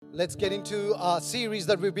Let's get into our series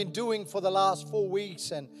that we've been doing for the last 4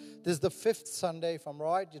 weeks. And this is the fifth Sunday, if I'm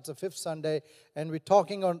right. It's the fifth Sunday. And we're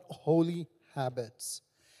talking on holy habits.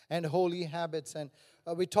 And holy habits. And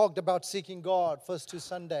we talked about seeking God first 2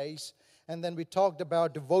 Sundays. And then we talked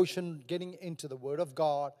about devotion, getting into the Word of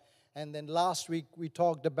God. And then last week we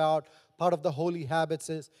talked about part of the holy habits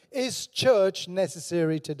is church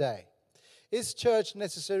necessary today? Is church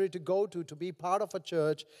necessary to go to be part of a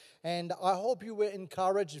church? And I hope you were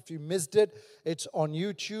encouraged. If you missed it, it's on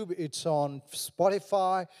YouTube, it's on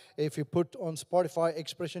Spotify. If you put on Spotify,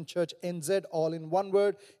 Expression Church NZ, all in one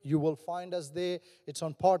word, you will find us there. It's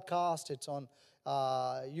on podcast, it's on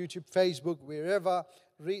YouTube, Facebook, wherever.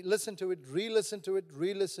 Listen to it, re-listen to it,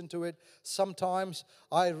 re-listen to it. Sometimes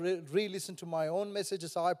I re-listen to my own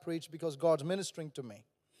messages I preach because God's ministering to me.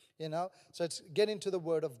 So it's get into the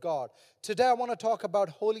Word of God. Today I want to talk about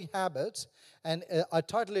holy habits, and I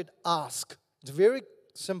title it Ask. It's very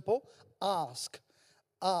simple. Ask,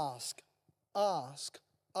 ask, ask,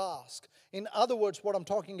 ask. In other words, what I'm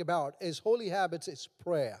talking about is holy habits is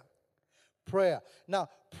prayer. Prayer. Now,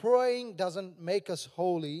 praying doesn't make us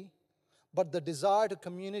holy, but the desire to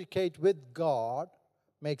communicate with God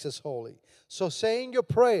makes us holy. So saying your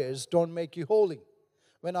prayers don't make you holy.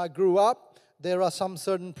 When I grew up, there are some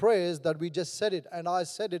certain prayers that we just said it, and I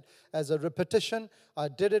said it as a repetition. I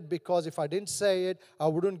did it because if I didn't say it, I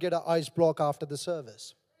wouldn't get an ice block after the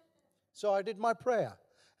service. So I did my prayer,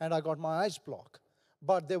 and I got my ice block.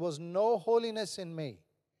 But there was no holiness in me.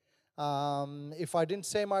 If I didn't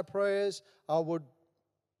say my prayers, I would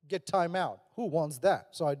get time out. Who wants that?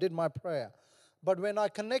 So I did my prayer. But when I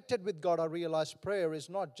connected with God, I realized prayer is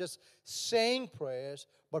not just saying prayers,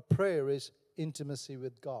 but prayer is intimacy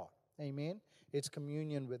with God. Amen. It's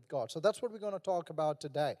communion with God. So that's what we're going to talk about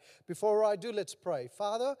today. Before I do, let's pray.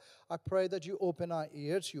 Father, I pray that you open our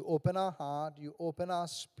ears, you open our heart, you open our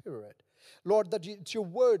spirit. Lord, that it's your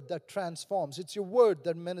word that transforms. It's your word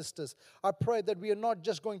that ministers. I pray that we are not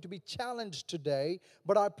just going to be challenged today,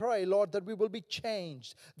 but I pray, Lord, that we will be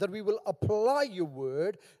changed, that we will apply your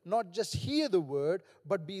word, not just hear the word,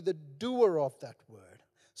 but be the doer of that word.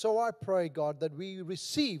 So I pray, God, that we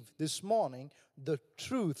receive this morning the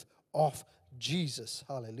truth of Jesus.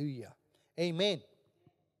 Hallelujah. Amen.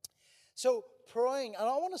 So praying, and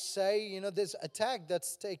I want to say, this attack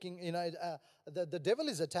that's taking, the devil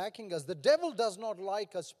is attacking us. The devil does not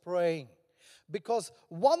like us praying, because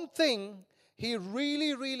one thing he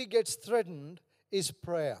really, really gets threatened is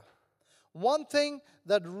prayer. One thing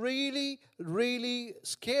that really, really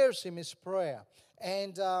scares him is prayer.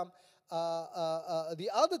 And the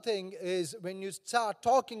other thing is when you start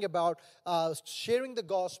talking about sharing the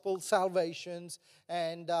gospel, salvations,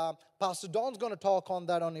 and Pastor Don's going to talk on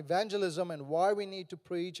that, on evangelism and why we need to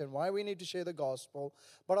preach and why we need to share the gospel.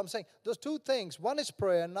 But I'm saying there's two things. One is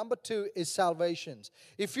prayer. Number two is salvations.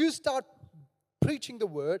 If you start preaching the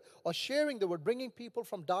word or sharing the word, bringing people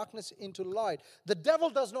from darkness into light, the devil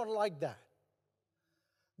does not like that.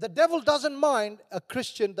 The devil doesn't mind a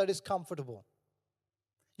Christian that is comfortable.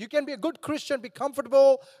 You can be a good Christian, be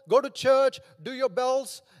comfortable, go to church, do your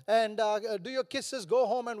bells, and do your kisses, go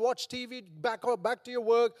home and watch TV, back to your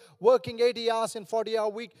work, working 80 hours in 40-hour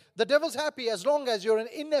week. The devil's happy as long as you're an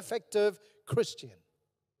ineffective Christian.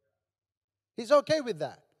 He's okay with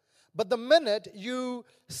that. But the minute you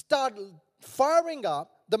start firing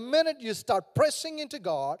up, the minute you start pressing into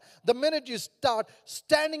God, the minute you start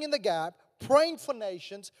standing in the gap, praying for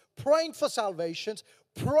nations, praying for salvations,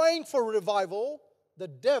 praying for revival, the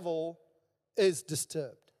devil is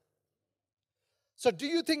disturbed. So do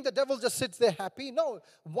you think the devil just sits there happy? No.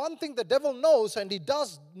 One thing the devil knows, and he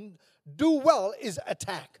does do well, is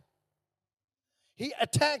attack. He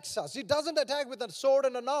attacks us. He doesn't attack with a sword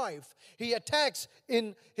and a knife. He attacks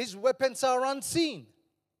in his weapons are unseen.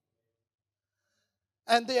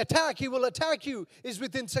 And the attack, he will attack you, is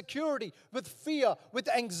with insecurity, with fear, with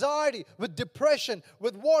anxiety, with depression,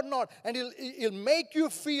 with whatnot. And he'll make you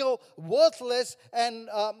feel worthless and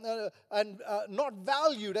not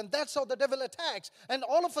valued. And that's how the devil attacks. And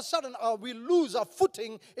all of a sudden, we lose our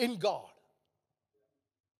footing in God.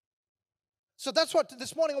 So that's what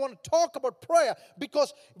this morning I want to talk about prayer,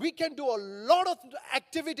 because we can do a lot of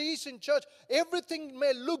activities in church. Everything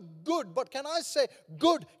may look good, but can I say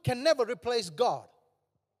good can never replace God.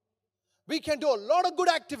 We can do a lot of good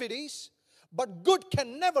activities, but good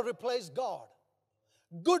can never replace God.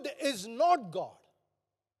 Good is not God.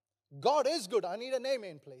 God is good. I need an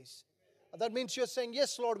amen, please. That means you're saying,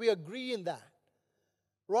 yes, Lord, we agree in that.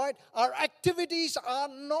 Right? Our activities are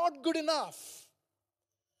not good enough.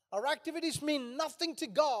 Our activities mean nothing to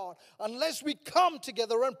God unless we come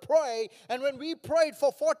together and pray. And when we prayed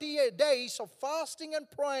for 48 days of fasting and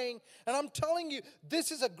praying, and I'm telling you,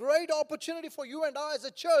 this is a great opportunity for you and I as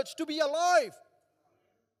a church to be alive.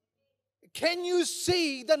 Can you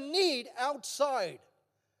see the need outside?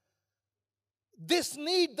 This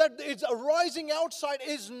need that is arising outside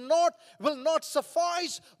will not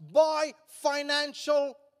suffice by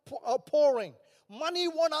financial pouring. Money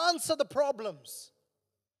won't answer the problems.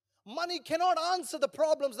 Money cannot answer the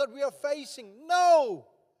problems that we are facing. No.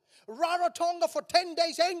 Rarotonga for 10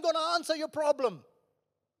 days ain't going to answer your problem.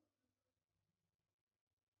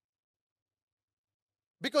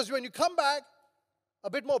 Because when you come back a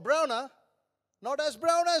bit more browner, not as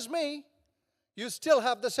brown as me, you still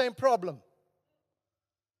have the same problem.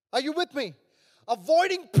 Are you with me?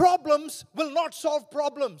 Avoiding problems will not solve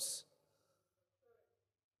problems.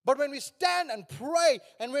 But when we stand and pray,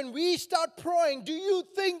 and when we start praying, do you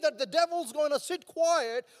think that the devil's going to sit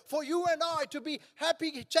quiet for you and I to be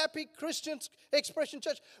happy, chappy Christians, Expression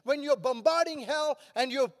Church? When you're bombarding hell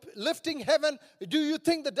and you're lifting heaven, do you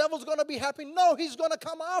think the devil's going to be happy? No, he's going to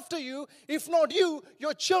come after you. If not you,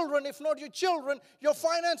 your children. If not your children, your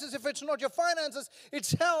finances. If it's not your finances,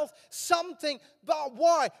 it's health, something. But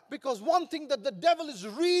why? Because one thing that the devil is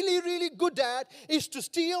really, really good at is to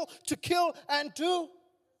steal, to kill, and to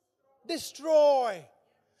destroy.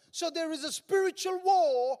 So there is a spiritual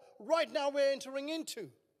war right now we're entering into.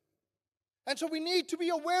 And so we need to be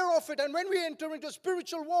aware of it. And when we enter into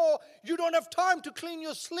spiritual war, you don't have time to clean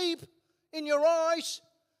your sleep in your eyes.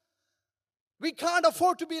 We can't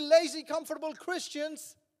afford to be lazy, comfortable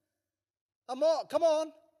Christians. Come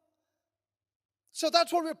on. So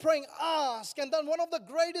that's what we're praying. Ask. And then one of the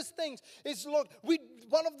greatest things is, Lord,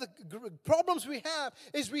 one of the problems we have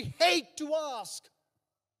is we hate to ask.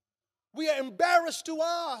 We are embarrassed to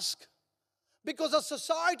ask because our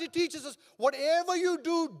society teaches us whatever you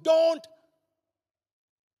do, don't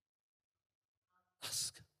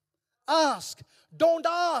ask. Ask. Don't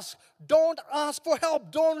ask. Don't ask for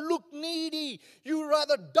help. Don't look needy. You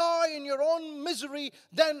rather die in your own misery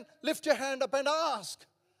than lift your hand up and ask.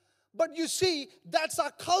 But you see, that's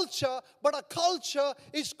our culture, but our culture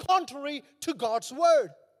is contrary to God's word.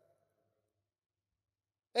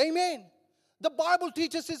 Amen. The Bible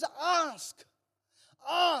teaches us ask,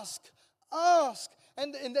 ask, ask.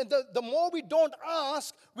 And the more we don't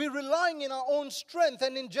ask, we're relying in our own strength.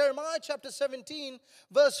 And in Jeremiah chapter 17,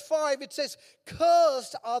 verse 5, it says,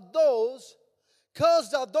 Cursed are those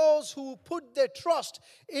who put their trust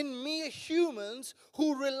in mere humans,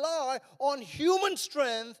 who rely on human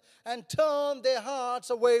strength and turn their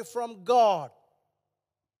hearts away from God.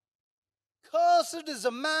 Cursed is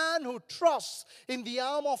a man who trusts in the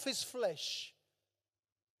arm of his flesh.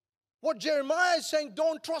 What Jeremiah is saying,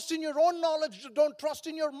 don't trust in your own knowledge, don't trust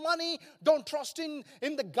in your money, don't trust in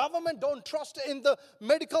the government, don't trust in the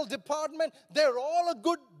medical department. They're all a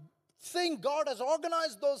good thing. God has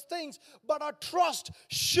organized those things, but our trust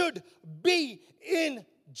should be in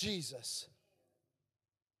Jesus.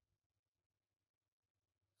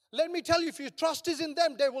 Let me tell you, if your trust is in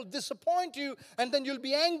them, they will disappoint you and then you'll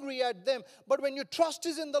be angry at them. But when your trust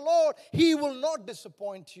is in the Lord, He will not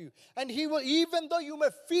disappoint you. And He will, even though you may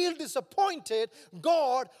feel disappointed,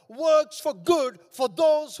 God works for good for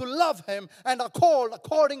those who love Him and are called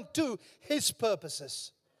according to His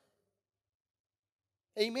purposes.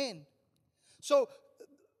 Amen. So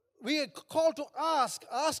we are called to ask.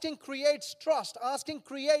 Asking creates trust. Asking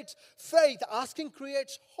creates faith. Asking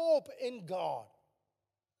creates hope in God.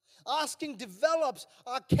 Asking develops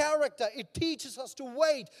our character. It teaches us to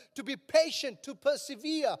wait, to be patient, to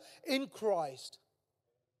persevere in Christ.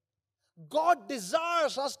 God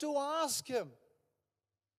desires us to ask Him.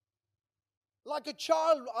 Like a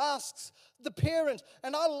child asks the parents.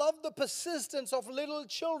 And I love the persistence of little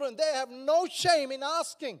children. They have no shame in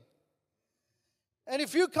asking. And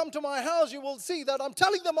if you come to my house, you will see that I'm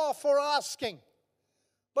telling them off for asking.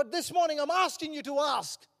 But this morning, I'm asking you to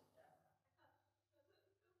ask.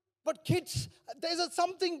 But kids, there's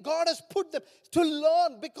something God has put them to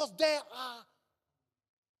learn because they are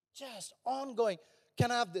just ongoing.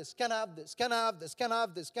 Can I have this? Can I have this? Can I have this? Can I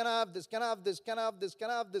have this? Can I have this? Can I have this? Can I have this? Can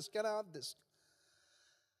I have this? Can I have this?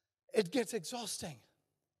 It gets exhausting.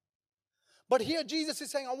 But here Jesus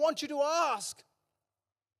is saying, I want you to ask.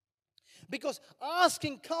 Because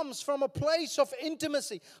asking comes from a place of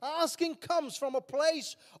intimacy. Asking comes from a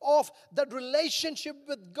place of that relationship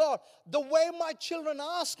with God. The way my children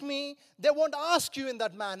ask me, they won't ask you in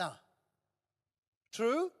that manner.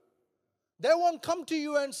 True? They won't come to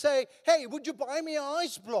you and say, hey, would you buy me an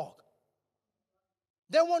ice block?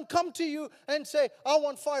 They won't come to you and say, I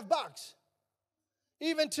want $5.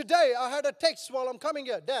 Even today, I had a text while I'm coming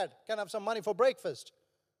here. Dad, can I have some money for breakfast?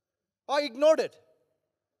 I ignored it.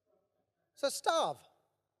 So starve.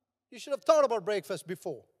 You should have thought about breakfast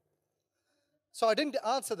before. So I didn't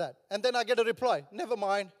answer that. And then I get a reply. Never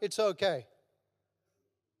mind, it's okay.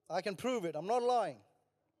 I can prove it. I'm not lying.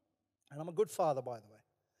 And I'm a good father, by the way.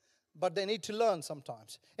 But they need to learn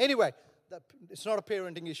sometimes. Anyway, it's not a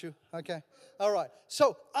parenting issue, okay? All right.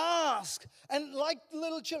 So ask. And like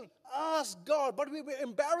little children, ask God. But we were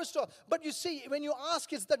embarrassed. But you see, when you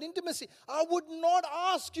ask, it's that intimacy. I would not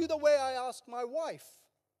ask you the way I ask my wife.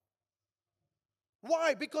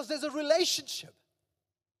 Why? Because there's a relationship.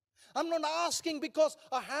 I'm not asking because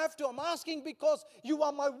I have to. I'm asking because you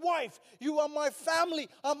are my wife. You are my family.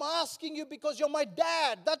 I'm asking you because you're my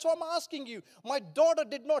dad. That's why I'm asking you. My daughter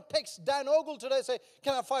did not text Dan Ogle today and say,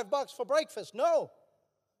 can I have $5 for breakfast? No.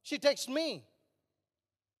 She texted me.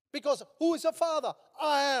 Because who is a father?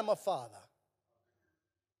 I am a father.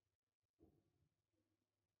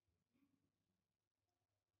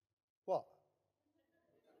 What?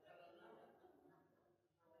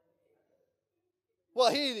 Well,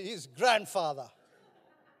 he's grandfather.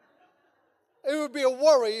 It would be a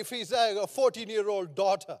worry if he's a 14-year-old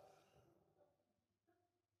daughter.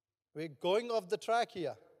 We're going off the track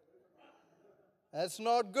here. That's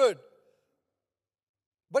not good.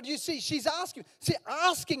 But you see, she's asking. See,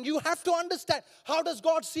 asking, you have to understand. How does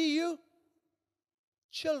God see you?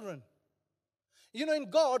 Children. You know, in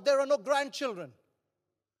God, there are no grandchildren.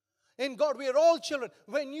 In God, we are all children.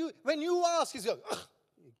 When you ask, He's like,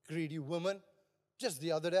 you greedy woman. Just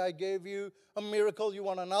the other day I gave you a miracle. You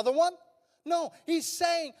want another one? No, He's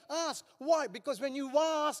saying ask. Why? Because when you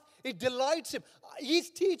ask, it delights Him.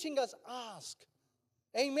 He's teaching us ask.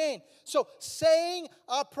 Amen. So saying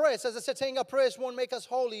our prayers, as I said, saying our prayers won't make us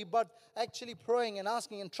holy, but actually praying and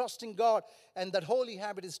asking and trusting God. And that holy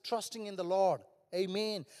habit is trusting in the Lord.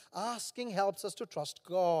 Amen. Asking helps us to trust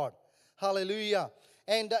God. Hallelujah.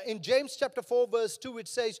 And in James chapter 4 verse 2 it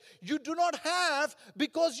says, you do not have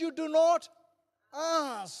because you do not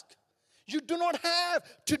ask. You do not have.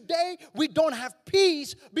 Today we don't have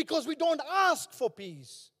peace because we don't ask for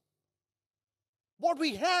peace. What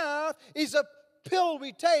we have is a pill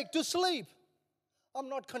we take to sleep. I'm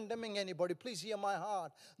not condemning anybody. Please hear my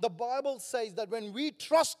heart. The Bible says that when we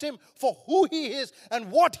trust Him for who He is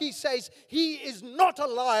and what He says, He is not a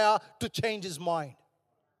liar to change His mind.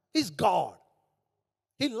 He's God.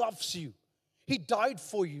 He loves you. He died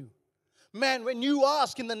for you. Man, when you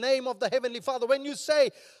ask in the name of the Heavenly Father, when you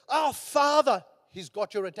say, our Father, He's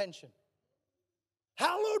got your attention.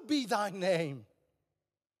 Hallowed be Thy name.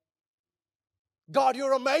 God,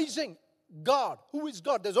 you're amazing. God. Who is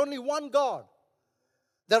God? There's only one God.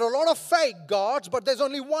 There are a lot of fake gods, but there's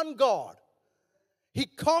only one God. He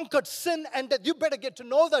conquered sin and death. You better get to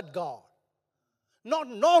know that God. Not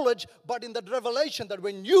knowledge, but in that revelation that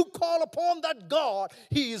when you call upon that God,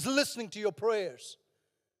 He is listening to your prayers.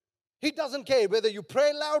 He doesn't care whether you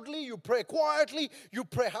pray loudly, you pray quietly, you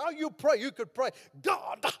pray how you pray. You could pray,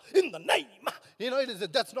 God, in the name. You know,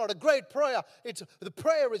 that's not a great prayer. The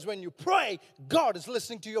prayer is when you pray, God is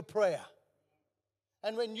listening to your prayer.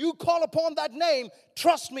 And when you call upon that name,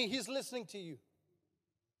 trust me, He's listening to you.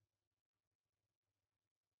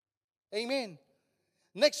 Amen.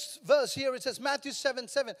 Next verse here, it says, Matthew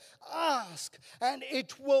 7:7. Ask, and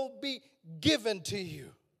it will be given to you.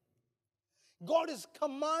 God is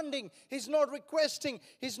commanding. He's not requesting.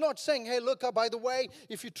 He's not saying, hey, look, by the way,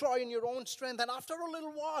 if you try in your own strength and after a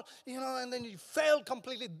little while, and then you fail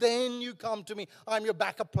completely, then you come to me. I'm your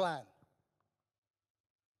backup plan.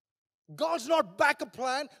 God's not backup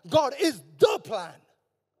plan. God is the plan.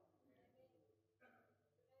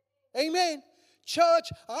 Amen. Church,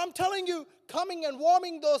 I'm telling you, coming and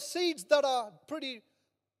warming those seeds that are pretty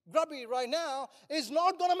grubby right now is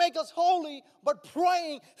not going to make us holy, but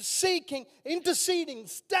praying, seeking, interceding,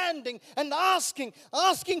 standing and asking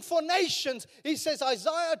for nations. He says,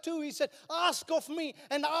 Isaiah 2, he said, ask of me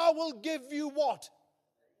and I will give you what?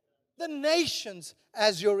 The nations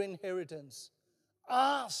as your inheritance.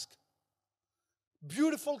 Ask.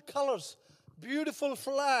 Beautiful colors, beautiful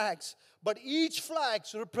flags, but each flag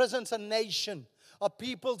represents a nation. A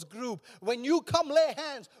people's group. When you come lay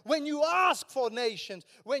hands, when you ask for nations,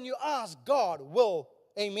 when you ask, God will,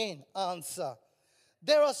 amen, answer.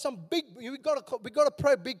 There are some we got to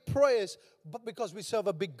pray big prayers, but because we serve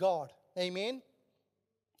a big God. Amen.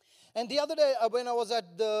 And the other day when I was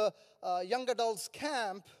at the young adults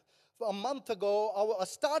camp a month ago, I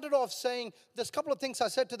started off saying, there's a couple of things I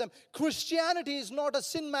said to them. Christianity is not a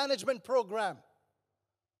sin management program.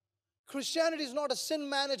 Christianity is not a sin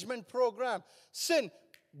management program. Sin,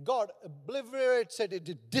 God obliterates it,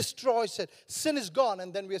 it destroys it. Sin is gone,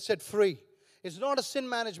 and then we are set free. It's not a sin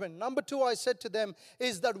management. Number two, I said to them,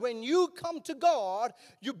 is that when you come to God,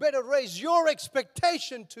 you better raise your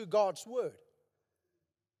expectation to God's word.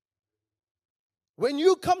 When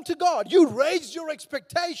you come to God, you raise your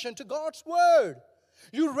expectation to God's word.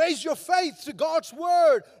 You raise your faith to God's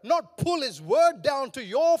word, not pull His word down to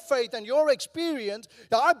your faith and your experience.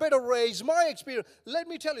 I better raise my experience. Let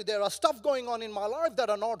me tell you, there are stuff going on in my life that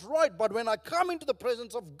are not right, but when I come into the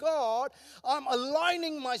presence of God, I'm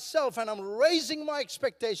aligning myself and I'm raising my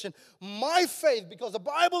expectation, my faith, because the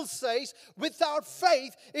Bible says, without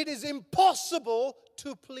faith, it is impossible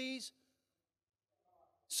to please.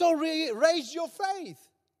 So raise your faith.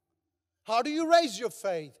 How do you raise your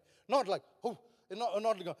faith? Not like, not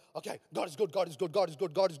like, okay, God is good, God is good, God is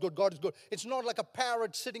good, God is good, God is good. It's not like a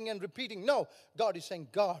parrot sitting and repeating. No, God is saying,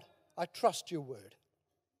 God, I trust your word.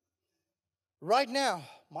 Right now,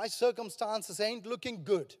 my circumstances ain't looking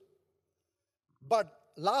good. But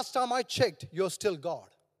last time I checked, you're still God.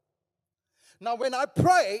 Now, when I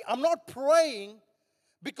pray, I'm not praying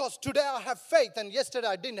because today I have faith and yesterday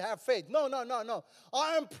I didn't have faith. No.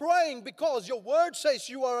 I am praying because your word says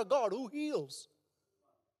you are a God who heals.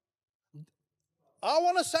 I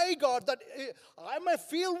want to say, God, that I may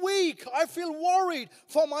feel weak. I feel worried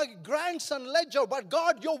for my grandson, Ledger. But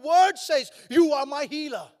God, your word says you are my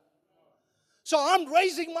healer. So I'm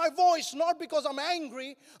raising my voice not because I'm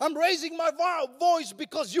angry. I'm raising my voice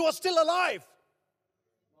because you are still alive.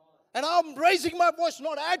 And I'm raising my voice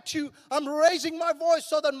not at you. I'm raising my voice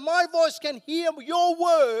so that my voice can hear your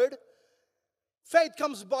word. Faith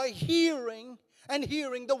comes by hearing and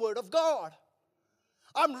hearing the word of God.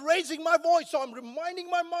 I'm raising my voice, so I'm reminding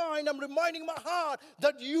my mind, I'm reminding my heart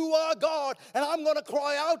that you are God, and I'm going to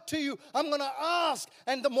cry out to you. I'm going to ask,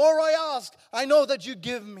 and the more I ask, I know that you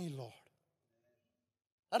give me, Lord.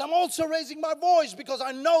 And I'm also raising my voice because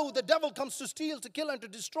I know the devil comes to steal, to kill, and to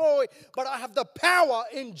destroy, but I have the power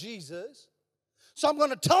in Jesus. So I'm going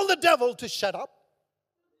to tell the devil to shut up.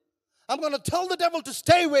 I'm going to tell the devil to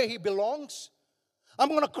stay where he belongs. I'm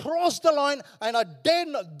going to cross the line, and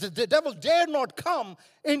the devil dare not come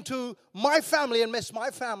into my family and mess my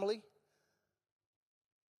family.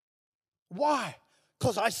 Why?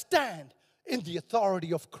 Because I stand in the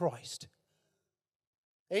authority of Christ.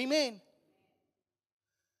 Amen.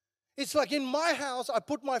 It's like in my house, I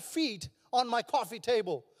put my feet on my coffee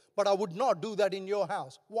table. But I would not do that in your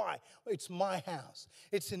house. Why? It's my house.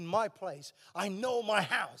 It's in my place. I know my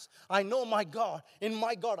house. I know my God. In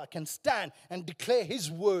my God, I can stand and declare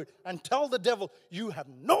His word and tell the devil, you have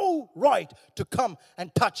no right to come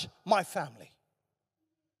and touch my family.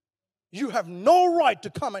 You have no right to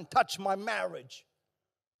come and touch my marriage.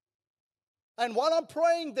 And while I'm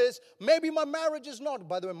praying this, maybe my marriage is not,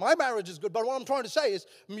 by the way, my marriage is good, but what I'm trying to say is,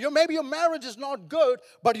 maybe your marriage is not good,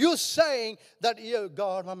 but you're saying that,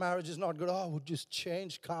 God, my marriage is not good. Oh, would you just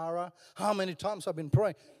change Cara? How many times I've been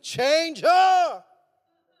praying? Change her!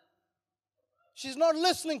 She's not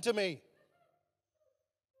listening to me.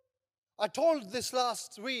 I told this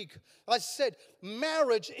last week, I said,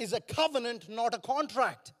 marriage is a covenant, not a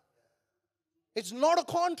contract. It's not a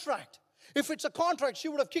contract. If it's a contract, she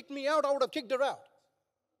would have kicked me out, I would have kicked her out.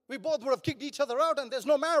 We both would have kicked each other out, and there's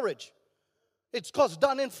no marriage. It's because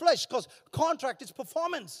done in flesh, because contract is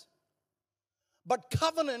performance. But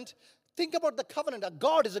covenant, think about the covenant.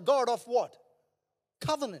 God is a God of what?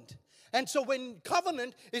 Covenant. And so when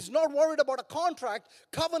covenant is not worried about a contract,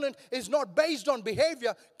 covenant is not based on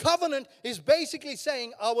behavior. Covenant is basically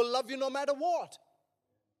saying, I will love you no matter what.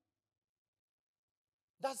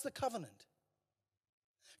 That's the covenant.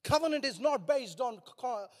 Covenant is not based on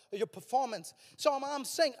your performance. So I'm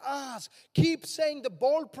saying, ask. Keep saying the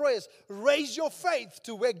bold prayers. Raise your faith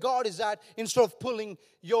to where God is at instead of pulling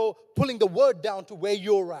the word down to where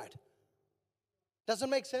you're at. Does that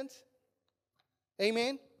make sense?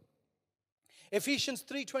 Amen. Ephesians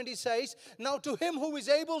 3:20 says, now to Him who is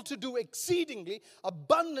able to do exceedingly,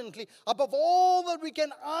 abundantly, above all that we can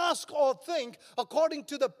ask or think, according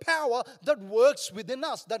to the power that works within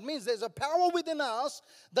us. That means there's a power within us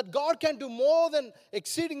that God can do more than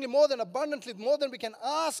exceedingly, more than abundantly, more than we can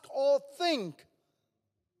ask or think.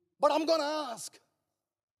 But I'm going to ask.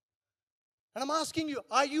 And I'm asking you,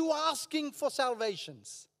 are you asking for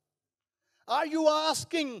salvations? Are you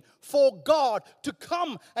asking for God to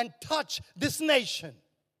come and touch this nation?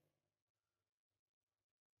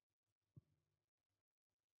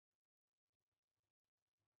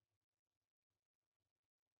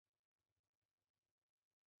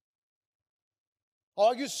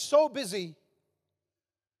 Are you so busy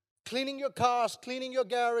cleaning your cars, cleaning your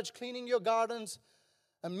garage, cleaning your gardens,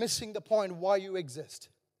 and missing the point why you exist?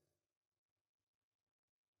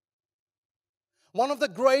 One of the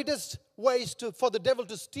greatest ways for the devil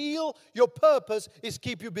to steal your purpose is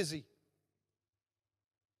keep you busy.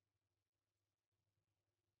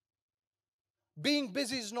 Being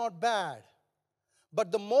busy is not bad,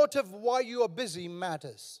 but the motive why you are busy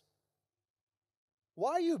matters.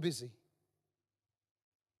 Why are you busy?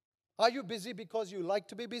 Are you busy because you like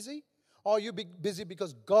to be busy? Or are you busy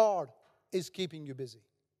because God is keeping you busy?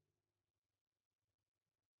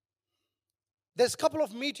 There's a couple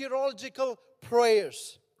of meteorological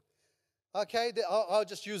prayers. Okay, I'll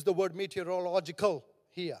just use the word meteorological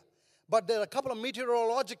here. But there are a couple of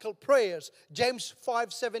meteorological prayers. James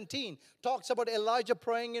 5:17 talks about Elijah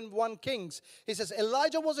praying in 1 Kings. He says,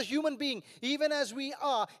 Elijah was a human being, even as we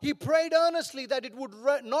are. He prayed earnestly that it would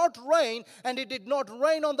not rain, and it did not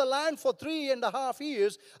rain on the land for 3.5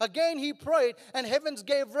 years. Again he prayed, and heavens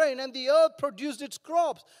gave rain, and the earth produced its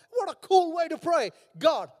crops. What a cool way to pray.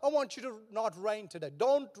 God, I want you to not rain today.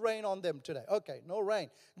 Don't rain on them today. Okay, no rain.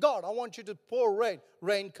 God, I want you to pour rain.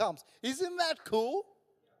 Rain comes. Isn't that cool?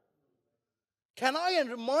 Can I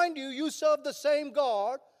remind you, you serve the same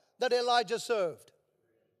God that Elijah served.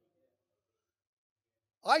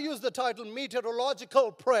 I use the title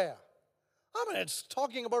meteorological prayer. I mean, it's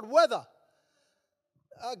talking about weather.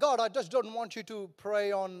 God, I just don't want you to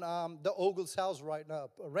pray on the Ogle's house right now,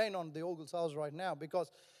 rain on the Ogle's house right now because,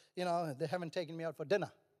 they haven't taken me out for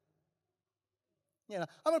dinner.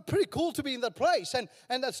 I mean, pretty cool to be in that place. And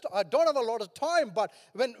I don't have a lot of time, but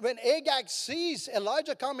when Agag sees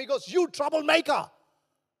Elijah come, he goes, you troublemaker.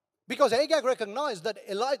 Because Agag recognized that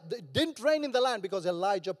it didn't rain in the land because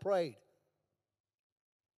Elijah prayed.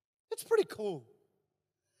 It's pretty cool.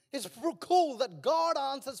 It's cool that God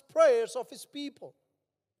answers prayers of His people.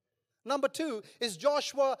 Number 2 is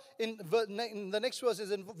Joshua, in the next verse is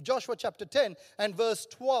in Joshua chapter 10 and verse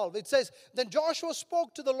 12. It says, then Joshua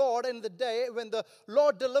spoke to the Lord in the day when the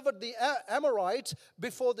Lord delivered the Amorites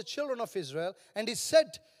before the children of Israel. And he said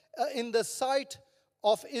in the sight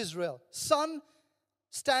of Israel, sun,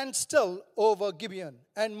 stand still over Gibeon,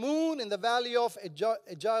 and moon in the valley of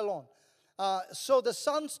Ajalon. So the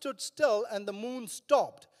sun stood still and the moon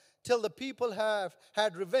stopped till the people have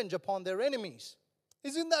had revenge upon their enemies.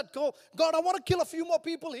 Isn't that cool? God, I want to kill a few more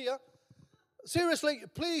people here. Seriously,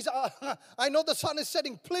 please, I know the sun is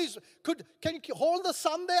setting. Please, can you hold the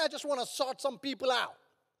sun there? I just want to sort some people out.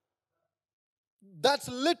 That's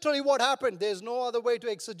literally what happened. There's no other way to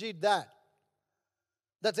exegete that.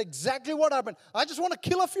 That's exactly what happened. I just want to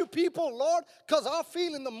kill a few people, Lord, because I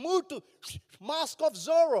feel in the mood to mask off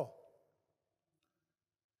Zorro.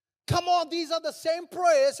 Come on, these are the same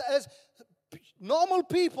prayers as normal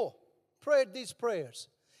people prayed these prayers.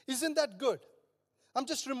 Isn't that good? I'm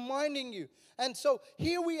just reminding you. And so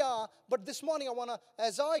here we are, but this morning I want to,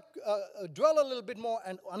 as I dwell a little bit more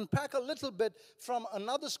and unpack a little bit from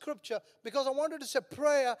another scripture, because I wanted to say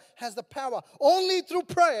prayer has the power. Only through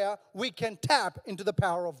prayer we can tap into the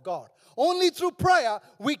power of God. Only through prayer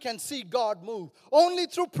we can see God move. Only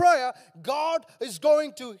through prayer God is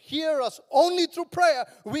going to hear us. Only through prayer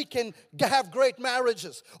we can have great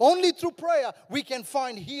marriages. Only through prayer we can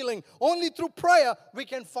find healing. Only through prayer we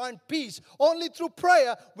can find peace. Only through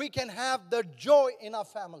prayer we can have the joy in our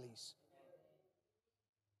families.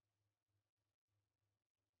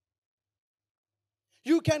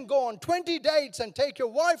 You can go on 20 dates and take your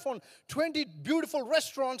wife on 20 beautiful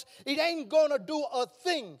restaurants. It ain't gonna do a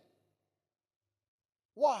thing.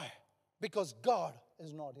 Why? Because God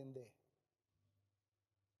is not in there.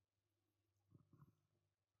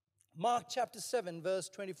 Mark chapter 7, verse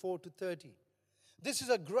 24 to 30. This is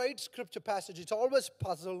a great scripture passage. It's always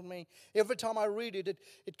puzzled me. Every time I read it,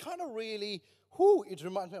 it kind of really, it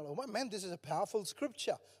reminds me, oh man, this is a powerful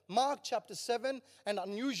scripture. Mark chapter 7, and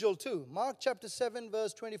unusual too. Mark chapter 7,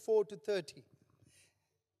 verse 24 to 30.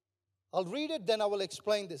 I'll read it, then I will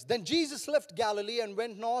explain this. Then Jesus left Galilee and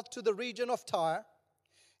went north to the region of Tyre.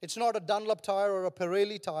 It's not a Dunlop tire or a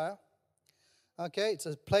Pirelli tire. Okay, it's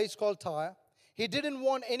a place called Tyre. He didn't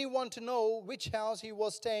want anyone to know which house he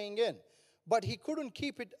was staying in, but he couldn't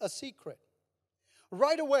keep it a secret.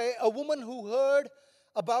 Right away, a woman who heard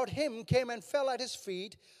about him came and fell at his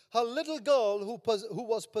feet, her little girl who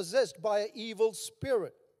was possessed by an evil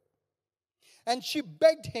spirit. And she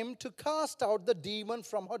begged him to cast out the demon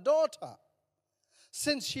from her daughter,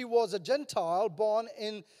 since she was a Gentile born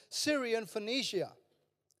in Syrian Phoenicia.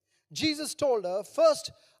 Jesus told her,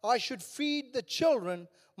 first I should feed the children,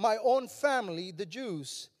 my own family, the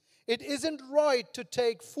Jews. It isn't right to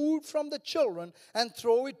take food from the children and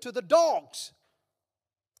throw it to the dogs.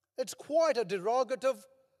 It's quite a derogative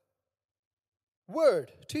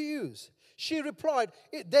word to use. She replied,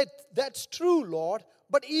 that's true, Lord,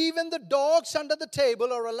 but even the dogs under the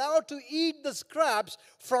table are allowed to eat the scraps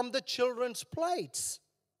from the children's plates.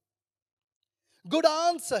 Good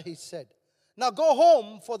answer, he said. Now go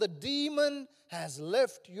home, for the demon has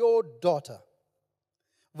left your daughter.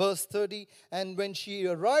 Verse 30, and when she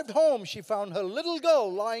arrived home, she found her little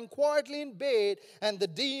girl lying quietly in bed, and the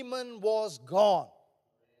demon was gone.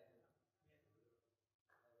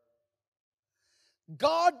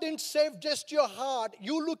 God didn't save just your heart.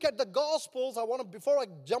 You look at the Gospels. Before I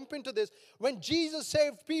jump into this, when Jesus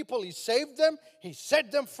saved people, He saved them. He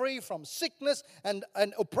set them free from sickness and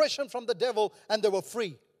oppression from the devil, and they were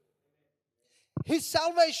free. His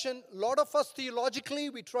salvation, a lot of us theologically,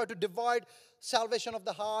 we try to divide salvation of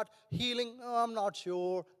the heart, healing. Oh, I'm not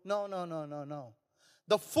sure. No.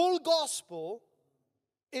 The full gospel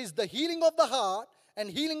is the healing of the heart and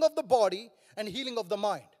healing of the body and healing of the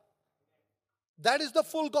mind. That is the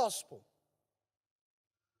full gospel.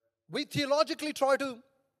 We theologically try to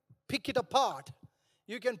pick it apart.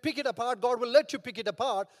 You can pick it apart. God will let you pick it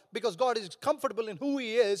apart because God is comfortable in who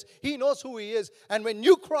He is. He knows who He is. And when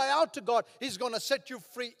you cry out to God, He's going to set you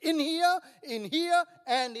free in here,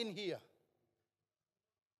 and in here.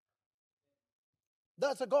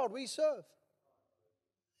 That's the God we serve.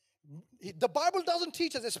 The Bible doesn't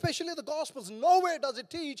teach us, especially the Gospels. Nowhere does it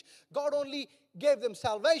teach God only gave them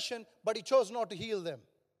salvation, but He chose not to heal them.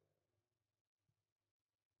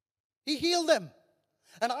 He healed them.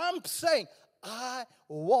 And I'm saying, I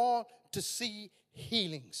want to see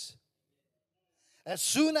healings. As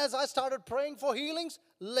soon as I started praying for healings,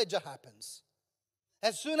 ledger happens.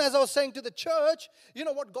 As soon as I was saying to the church, you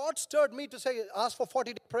know what, God stirred me to say, ask for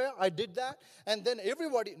 40-day prayer. I did that. And then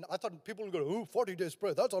everybody, I thought people would go, 40 days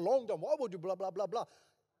prayer, that's a long time. Why would you blah, blah, blah, blah.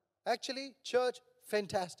 Actually, church,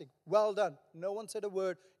 fantastic. Well done. No one said a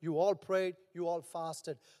word. You all prayed. You all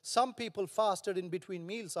fasted. Some people fasted in between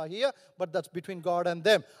meals, I hear, but that's between God and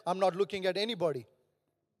them. I'm not looking at anybody.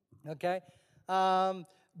 Okay?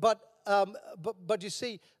 But you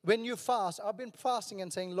see, when you fast, I've been fasting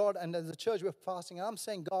and saying, Lord, and as a church we're fasting, and I'm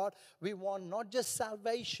saying, God, we want not just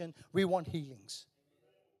salvation, we want healings.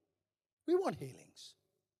 We want healings.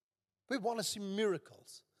 We want to see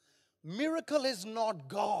miracles. Miracle is not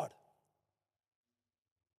God.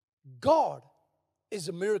 God is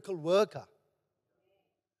a miracle worker.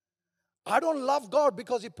 I don't love God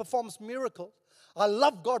because He performs miracles. I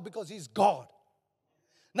love God because He's God.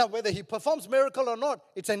 Now, whether He performs miracle or not,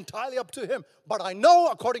 it's entirely up to Him. But I know,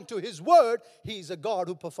 according to His word, He's a God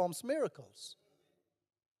who performs miracles.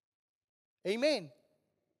 Amen.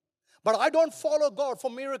 But I don't follow God for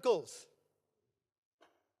miracles.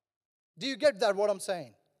 Do you get that, what I'm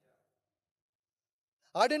saying?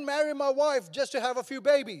 I didn't marry my wife just to have a few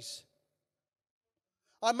babies.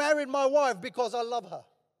 I married my wife because I love her.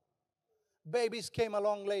 Babies came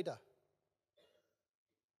along later.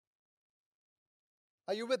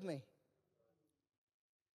 Are you with me?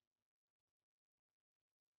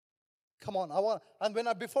 Come on,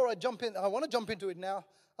 before I jump in, I want to jump into it now,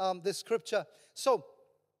 this scripture. So,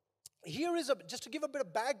 here is just to give a bit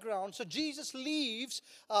of background. So Jesus leaves,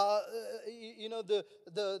 the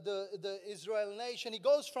Israel nation. He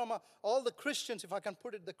goes from all the Christians, if I can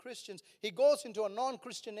put it, the Christians. He goes into a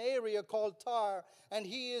non-Christian area called Tyre, and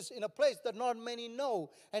he is in a place that not many know,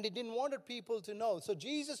 and he didn't want people to know. So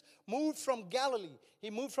Jesus moved from Galilee. He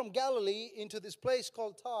moved from Galilee into this place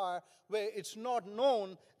called Tyre, where it's not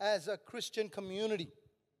known as a Christian community,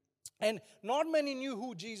 and not many knew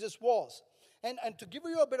who Jesus was. And to give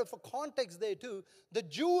you a bit of a context there too, the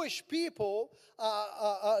Jewish people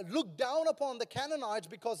looked down upon the Canaanites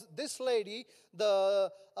because this lady,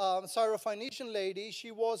 the Syrophoenician lady,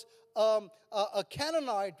 she was a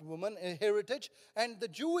Canaanite woman, a heritage. And the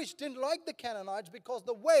Jewish didn't like the Canaanites because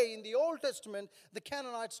the way in the Old Testament the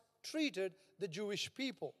Canaanites treated the Jewish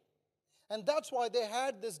people. And that's why they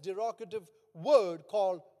had this derogative word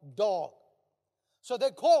called dog. So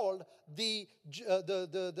they called the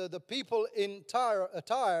people in Tyre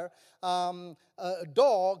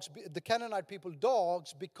dogs, the Canaanite people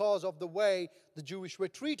dogs, because of the way the Jewish were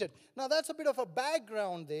treated. Now that's a bit of a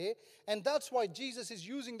background there, and that's why Jesus is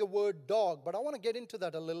using the word dog. But I want to get into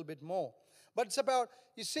that a little bit more. But it's about,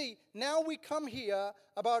 you see, now we come here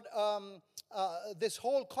about this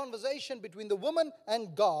whole conversation between the woman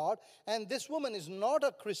and God, and this woman is not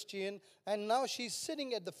a Christian, and now she's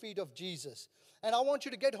sitting at the feet of Jesus. And I want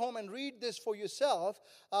you to get home and read this for yourself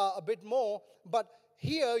a bit more. But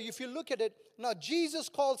here, if you look at it, now Jesus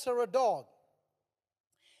calls her a dog.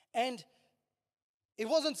 And it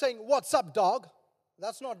wasn't saying, "What's up, dog?"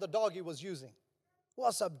 That's not the dog he was using.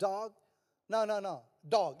 "What's up, dog?" No.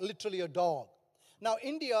 Dog, literally a dog. Now,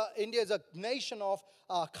 India is a nation of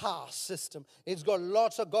caste system. It's got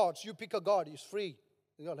lots of gods. You pick a god, it's free.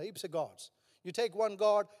 You got heaps of gods. You take one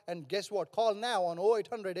god, and guess what? Call now on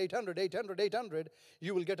 0800 800 800 800.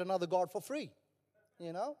 You will get another god for free.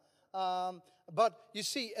 You know? But you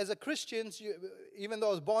see, as a Christian, even though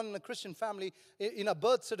I was born in a Christian family, in a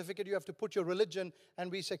birth certificate you have to put your religion,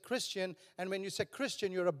 and we say Christian. And when you say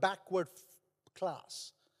Christian, you're a backward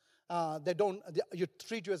class. You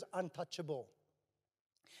treat you as untouchable.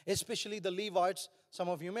 Especially the Levites. Some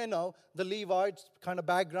of you may know the Levites kind of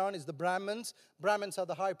background is the Brahmins. Brahmins are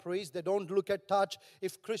the high priests. They don't look at touch.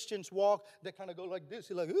 If Christians walk, they kind of go like this.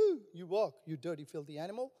 You're like, ooh, you walk, you dirty, filthy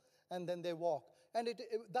animal. And then they walk. And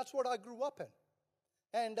that's what I grew up in.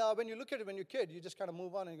 And when you look at it when you're a kid, you just kind of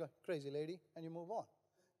move on and you go, crazy lady, and you move on.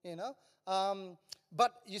 You know?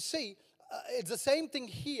 But you see, it's the same thing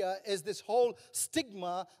here as this whole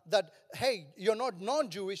stigma that, hey, you're not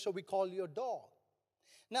non-Jewish, so we call you a dog.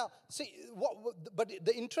 Now, see, but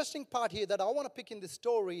the interesting part here that I want to pick in this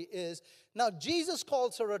story is, now Jesus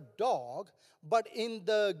calls her a dog, but in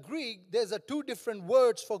the Greek, there's two different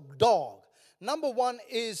words for dog. Number one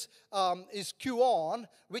is kuon,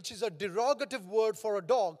 which is a derogative word for a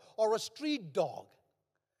dog, or a street dog.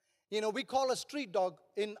 You know, we call a street dog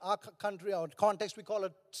in our country, our context, we call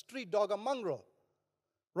a street dog a mongrel,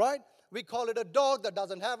 right? We call it a dog that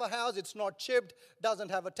doesn't have a house, it's not chipped,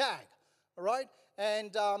 doesn't have a tag, right?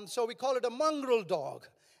 And so we call it a mongrel dog.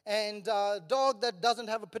 And dog that doesn't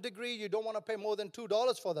have a pedigree, you don't want to pay more than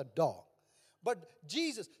 $2 for that dog. But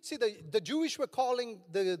Jesus, see, the Jewish were calling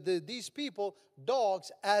these people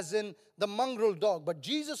dogs as in the mongrel dog. But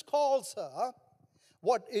Jesus calls her,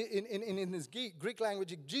 what in his Greek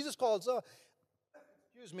language, Jesus calls her,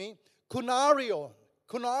 kunarion.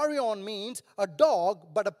 Kunarion means a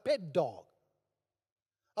dog, but a pet dog.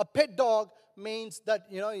 A pet dog means that,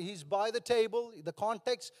 you know, he's by the table. The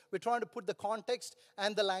context, we're trying to put the context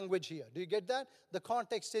and the language here. Do you get that? The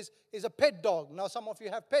context is a pet dog. Now, some of you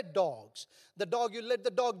have pet dogs. The dog, you let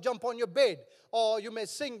the dog jump on your bed. Or you may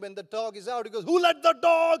sing when the dog is out. He goes, who let the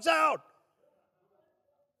dogs out?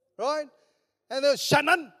 Right? And there's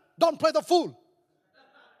Shannon, don't play the fool.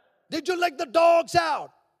 Did you let the dogs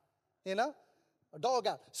out? You know? A dog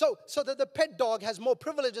out. So that the pet dog has more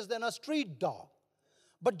privileges than a street dog.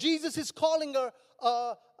 But Jesus is calling her,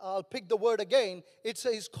 I'll pick the word again.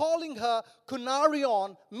 He's calling her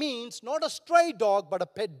kunarion, means not a stray dog, but a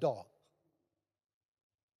pet dog.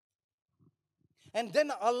 And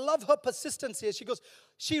then I love her persistence here. She goes,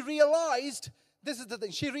 she realized, this is the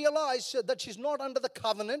thing, she realized that she's not under the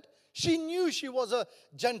covenant. She knew she was a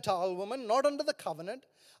Gentile woman, not under the covenant.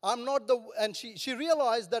 She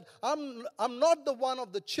realized that I'm not the one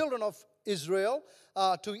of the children of Israel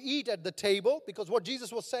to eat at the table, because what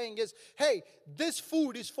Jesus was saying is, hey, this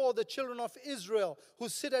food is for the children of Israel who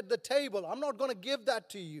sit at the table. I'm not going to give that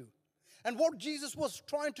to you. And what Jesus was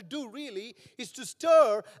trying to do really is to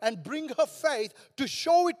stir and bring her faith, to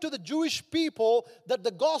show it to the Jewish people that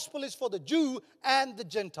the gospel is for the Jew and the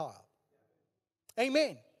Gentile.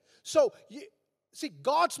 Amen. So, see,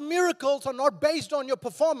 God's miracles are not based on your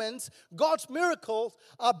performance. God's miracles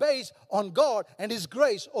are based on God and His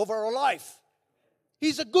grace over our life.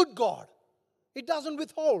 He's a good God. He doesn't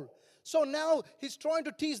withhold. So now He's trying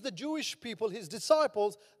to teach the Jewish people, His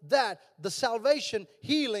disciples, that the salvation,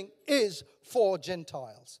 healing is for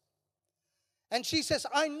Gentiles. And she says,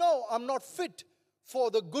 I know I'm not fit for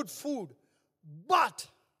the good food, but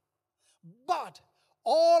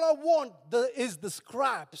all I want is the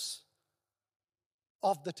scraps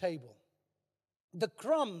of the table, the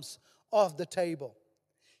crumbs of the table.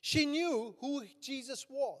 She knew who Jesus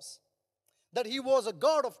was, that He was a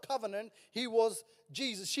God of covenant. He was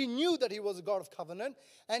Jesus. She knew that He was a God of covenant,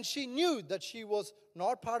 and she knew that she was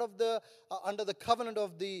not part of the under the covenant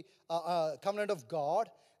of the covenant of God,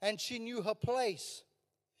 and she knew her place,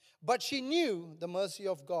 but she knew the mercy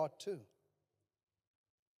of God too.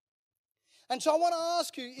 And so I want to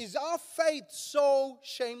ask you, is our faith so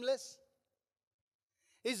shameless?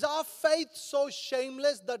 Is our faith so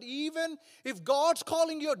shameless that even if God's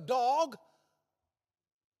calling you a dog,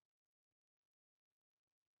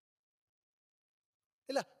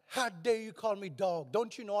 how dare you call me dog?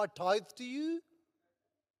 Don't you know I tithe to you?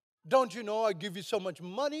 Don't you know I give you so much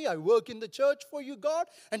money? I work in the church for you, God,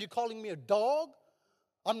 and you're calling me a dog?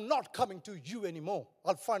 I'm not coming to you anymore.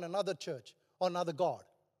 I'll find another church or another God.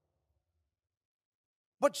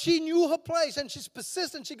 But she knew her place, and she's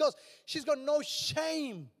persistent. She's got no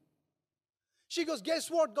shame. She goes,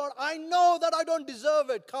 guess what, God? I know that I don't deserve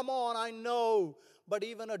it. Come on, I know. But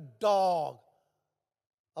even a dog,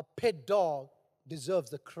 a pet dog, deserves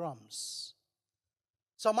the crumbs.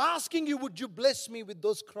 So I'm asking you, would you bless me with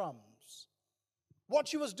those crumbs? What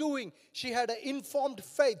she was doing, she had an informed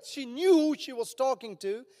faith. She knew who she was talking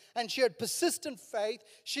to, and she had persistent faith.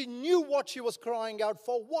 She knew what she was crying out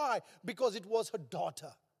for. Why? Because it was her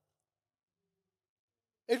daughter.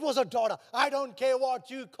 It was her daughter. I don't care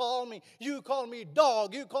what you call me. You call me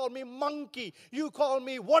dog. You call me monkey. You call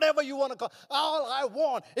me whatever you want to call. All I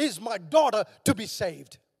want is my daughter to be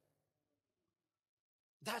saved.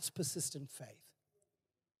 That's persistent faith.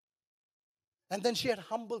 And then she had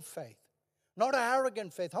humble faith. Not an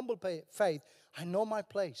arrogant faith, humble faith. I know my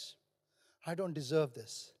place. I don't deserve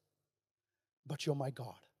this. But you're my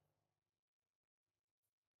God.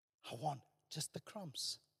 I want just the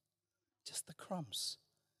crumbs. Just the crumbs.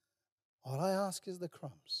 All I ask is the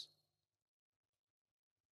crumbs.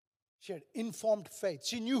 She had informed faith.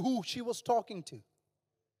 She knew who she was talking to.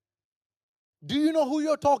 Do you know who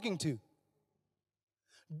you're talking to?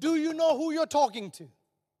 Do you know who you're talking to?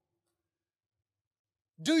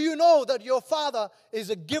 Do you know that your Father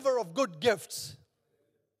is a giver of good gifts?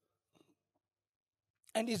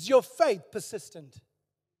 And is your faith persistent?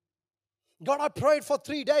 God, I prayed for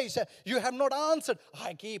 3 days. You have not answered.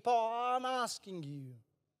 I keep on asking you.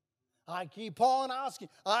 I keep on asking.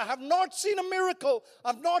 I have not seen a miracle.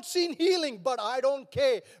 I've not seen healing, but I don't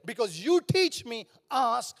care because you teach me,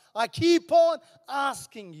 ask. I keep on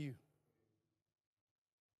asking you.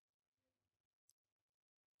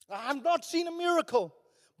 I have not seen a miracle,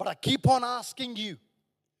 but I keep on asking you.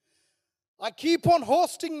 I keep on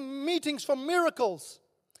hosting meetings for miracles,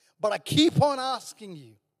 but I keep on asking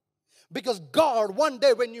you. Because God, one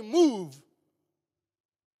day when you move,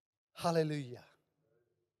 hallelujah.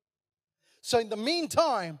 So in the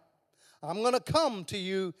meantime, I'm going to come to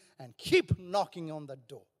you and keep knocking on that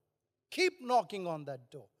door. Keep knocking on that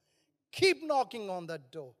door. Keep knocking on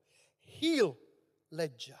that door. Heal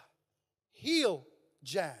Ledger. Heal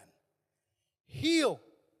Jan. Heal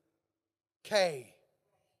Kay.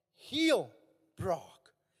 Heal Brock.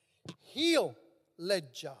 Heal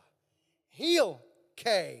Ledger. Heal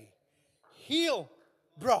Kay. Heal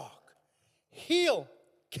Brock. Heal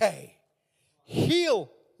Kay.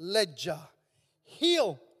 Heal Ledger.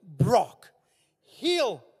 Heal Brock.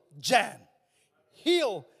 Heal Jan.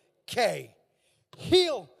 Heal Kay.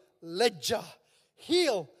 Heal Ledger.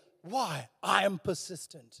 Heal. Why? I am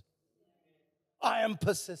persistent. I am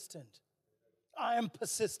persistent. I am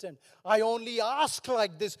persistent. I only ask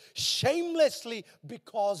like this shamelessly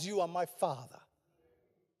because you are my Father.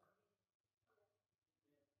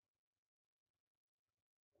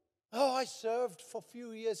 Oh, I served for a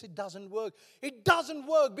few years. It doesn't work. It doesn't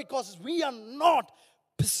work because we are not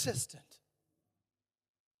persistent.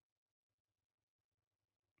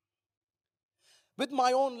 With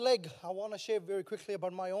my own leg, I want to share very quickly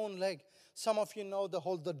about my own leg. Some of you know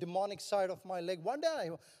the demonic side of my leg. One day,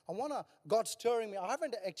 God stirring me. I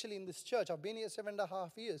haven't actually in this church. I've been here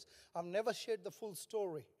 7.5 years. I've never shared the full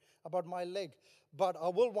story about my leg. But I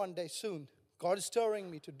will one day soon. God is stirring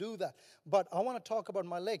me to do that. But I want to talk about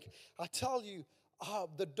my leg. I tell you,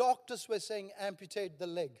 the doctors were saying amputate the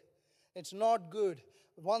leg. It's not good.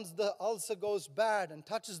 Once the ulcer goes bad and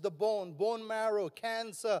touches the bone marrow,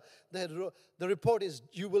 cancer, the report is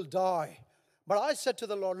you will die. But I said to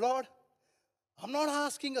the Lord, Lord, I'm not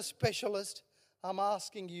asking a specialist. I'm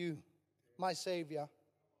asking you, my Savior.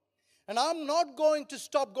 And I'm not going to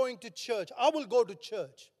stop going to church. I will go to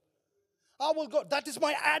church. I will go. That is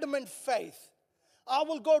my adamant faith. I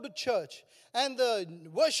will go to church. And the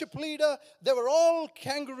worship leader, they were all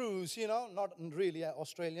kangaroos, not really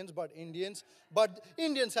Australians, but Indians. But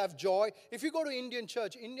Indians have joy. If you go to Indian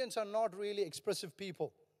church, Indians are not really expressive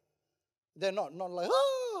people. They're not like,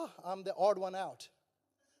 I'm the odd one out.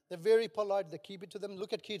 They're very polite. They keep it to them.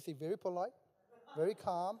 Look at Kirti, very polite, very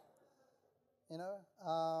calm.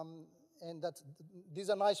 And these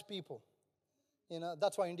are nice people.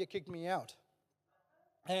 That's why India kicked me out.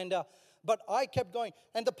 And but I kept going.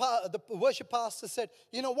 And the worship pastor said,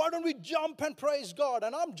 why don't we jump and praise God?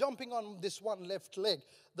 And I'm jumping on this one left leg,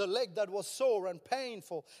 the leg that was sore and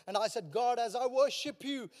painful. And I said, God, as I worship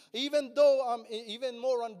you, even though I'm even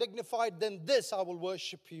more undignified than this, I will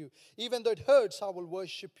worship you. Even though it hurts, I will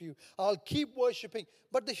worship you. I'll keep worshiping.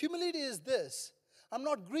 But the humility is this. I'm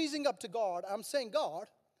not greasing up to God. I'm saying, God,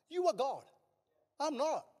 you are God. I'm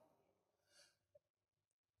not.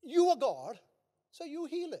 You are God, so you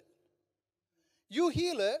heal it. You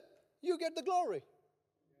heal it, you get the glory.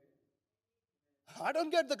 I don't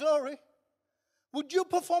get the glory. Would you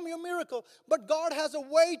perform your miracle? But God has a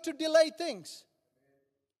way to delay things.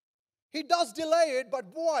 He does delay it, but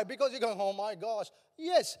why? Because you're going, oh my gosh.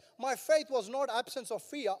 Yes, my faith was not absence of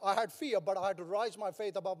fear. I had fear, but I had to rise my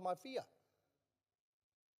faith above my fear.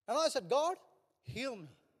 And I said, God, heal me.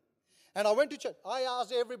 And I went to church. I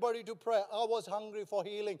asked everybody to pray. I was hungry for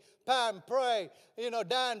healing. Pam, pray.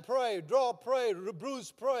 Dan, pray. Draw, pray.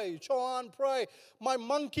 Bruce, pray. Sean, pray. My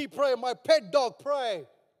monkey, pray. My pet dog, pray.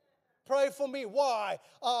 Pray for me. Why?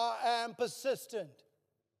 I am persistent.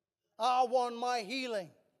 I want my healing.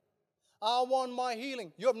 I want my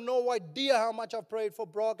healing. You have no idea how much I've prayed for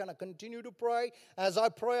Brock, and I continue to pray. As I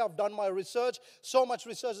pray, I've done my research. So much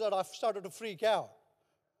research that I've started to freak out.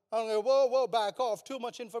 I'm going, whoa, back off. Too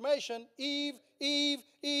much information. Eve,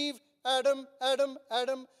 Adam.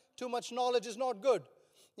 Too much knowledge is not good.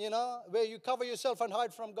 Where you cover yourself and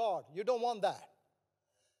hide from God. You don't want that.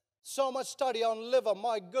 So much study on liver.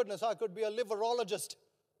 My goodness, I could be a liverologist.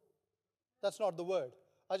 That's not the word.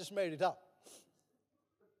 I just made it up.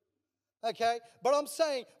 Okay? But I'm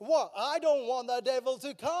saying, what? I don't want the devil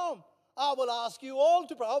to come. I will ask you all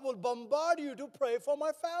to pray. I will bombard you to pray for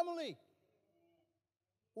my family.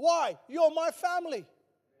 Why? You're my family.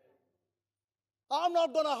 I'm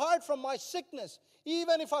not going to hide from my sickness.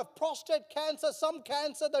 Even if I have prostate cancer, some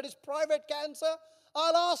cancer that is private cancer,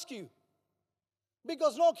 I'll ask you.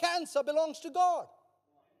 Because no cancer belongs to God.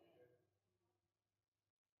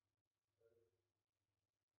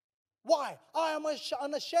 Why? I am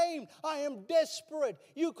unashamed. I am desperate.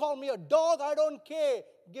 You call me a dog, I don't care.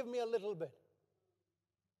 Give me a little bit.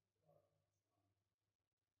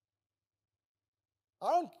 I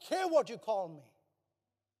don't care what you call me.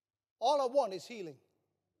 All I want is healing.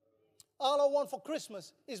 All I want for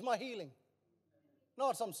Christmas is my healing.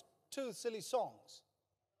 Not some two silly songs.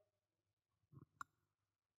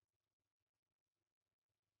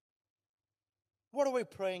 What are we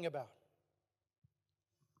praying about?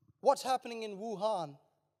 What's happening in Wuhan?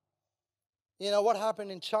 What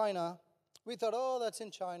happened in China? We thought, oh, that's in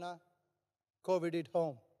China. COVID hit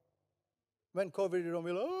home. When COVID hit home,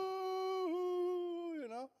 we were like,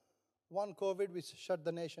 one COVID, we shut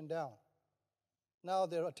the nation down. Now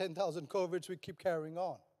there are 10,000 COVIDs, we keep carrying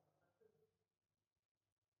on.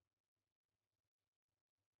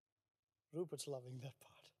 Rupert's loving that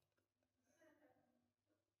part.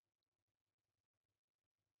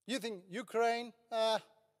 You think Ukraine,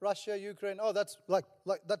 Russia, Ukraine, oh, that's like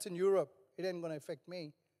that's in Europe. It ain't going to affect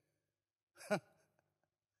me.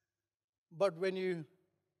 But when you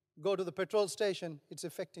go to the petrol station, it's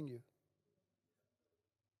affecting you.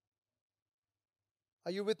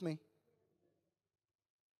 Are you with me?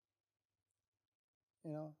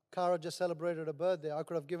 Cara just celebrated a birthday. I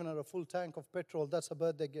could have given her a full tank of petrol. That's a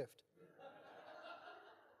birthday gift.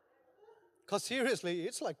 Because seriously,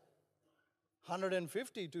 it's like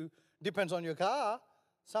 150 to, depends on your car.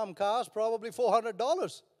 Some cars probably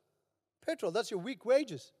 $400. Petrol, that's your week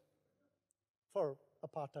wages for a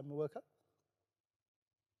part-time worker.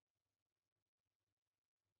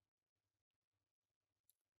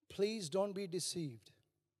 Please don't be deceived.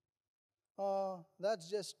 Oh, that's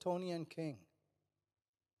just Tony and King.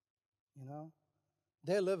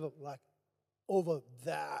 They live like over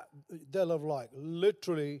that. They live like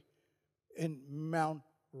literally in Mount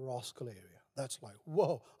Roskill area. That's like,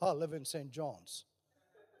 whoa, I live in St. John's.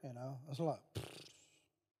 It's like,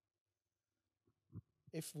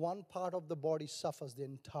 if one part of the body suffers, the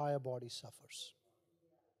entire body suffers.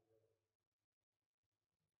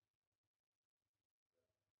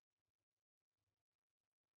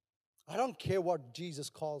 I don't care what Jesus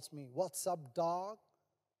calls me. What's up, dog?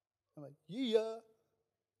 I'm like, yeah.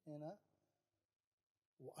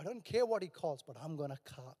 I don't care what he calls, but I'm going to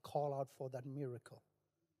call out for that miracle.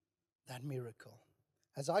 That miracle.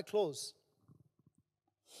 As I close,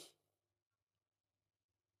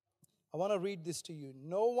 I want to read this to you.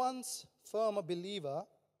 No one's firmer believer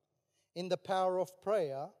in the power of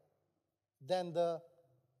prayer than the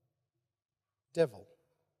devil.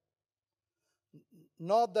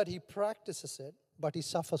 Not that he practices it, but he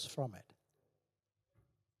suffers from it.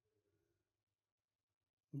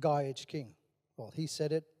 Guy H. King. Well, he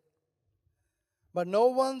said it. But no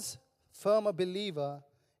one's firmer believer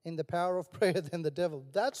in the power of prayer than the devil.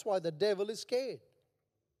 That's why the devil is scared.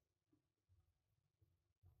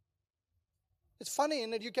 It's funny in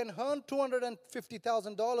that you can earn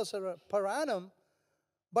 $250,000 per annum,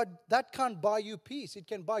 but that can't buy you peace. It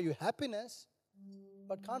can buy you happiness,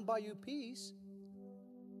 but can't buy you peace.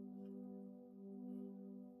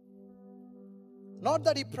 Not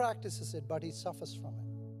that he practices it, but he suffers from it.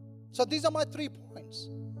 So these are my 3 points.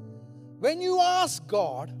 When you ask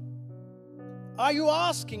God, are you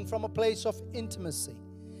asking from a place of intimacy?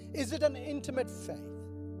 Is it an intimate faith?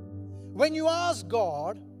 When you ask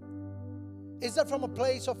God, is that from a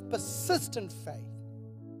place of persistent faith?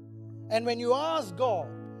 And when you ask God,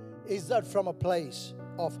 is that from a place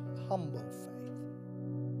of humble faith?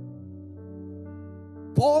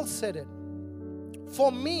 Paul said it.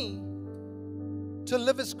 For me, to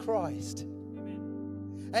live is Christ,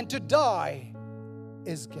 and to die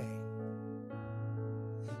is gain.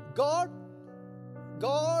 God,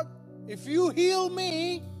 if you heal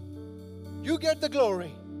me, you get the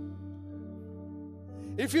glory.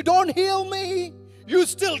 If you don't heal me, you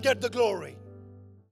still get the glory.